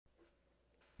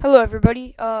Hello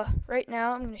everybody, right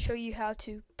now I'm going to show you how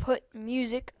to put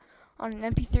music on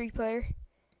an mp3 player.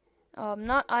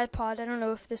 Not iPod, I don't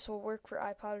know if this will work for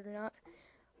iPod or not,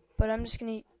 but I'm just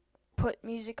going to put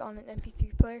music on an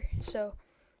mp3 player. So,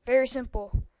 very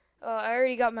simple. I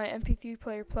already got my mp3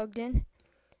 player plugged in,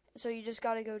 so you just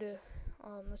got to go to,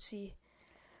 let's see,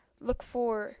 look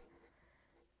for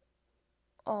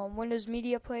Windows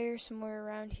Media Player somewhere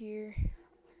around here.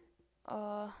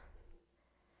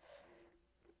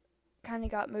 Kind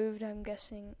of got moved, I'm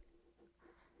guessing.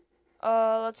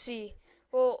 Let's see.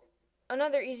 Well,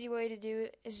 another easy way to do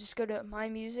it is just go to My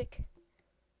Music.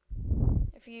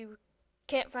 If you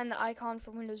can't find the icon for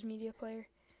Windows Media Player,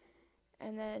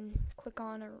 and then click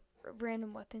on a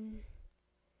random weapon.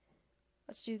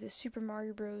 Let's do the Super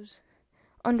Mario Bros.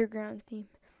 Underground theme,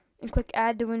 and click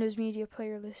Add to Windows Media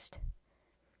Player list.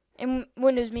 And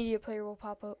Windows Media Player will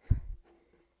pop up,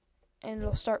 and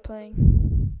it'll start playing.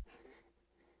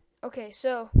 Okay,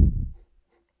 so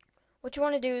what you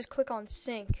want to do is click on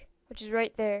Sync, which is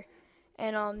right there,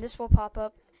 and this will pop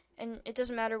up, and it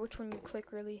doesn't matter which one you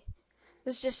click really.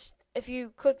 This just, if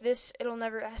you click this, it'll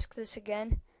never ask this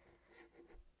again.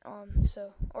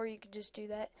 Or you could just do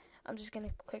that. I'm just gonna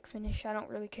click finish. I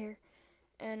don't really care.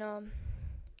 And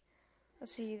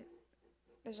let's see.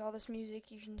 There's all this music.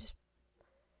 You can just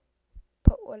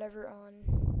put whatever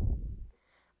on.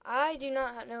 I do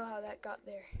not know how that got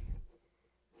there.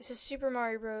 This is Super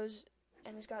Mario Bros.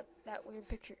 And it's got that weird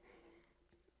picture.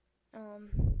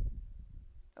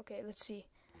 Okay, let's see.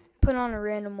 Put on a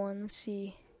random one. Let's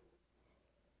see.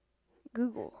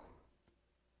 Google.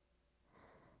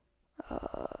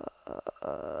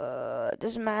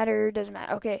 Doesn't matter. Doesn't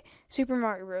matter. Okay, Super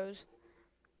Mario Bros.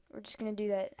 We're just gonna do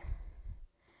that.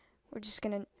 We're just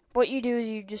gonna. What you do is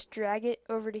you just drag it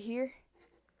over to here,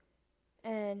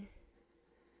 and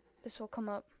this will come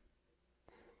up.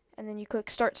 And then you click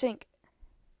Start Sync.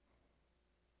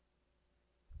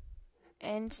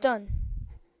 And it's done.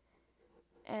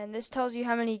 And this tells you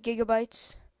how many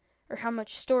gigabytes or how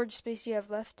much storage space you have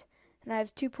left. And I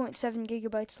have 2.7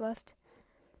 gigabytes left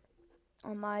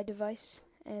on my device.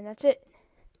 And that's it.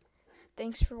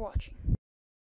 Thanks for watching.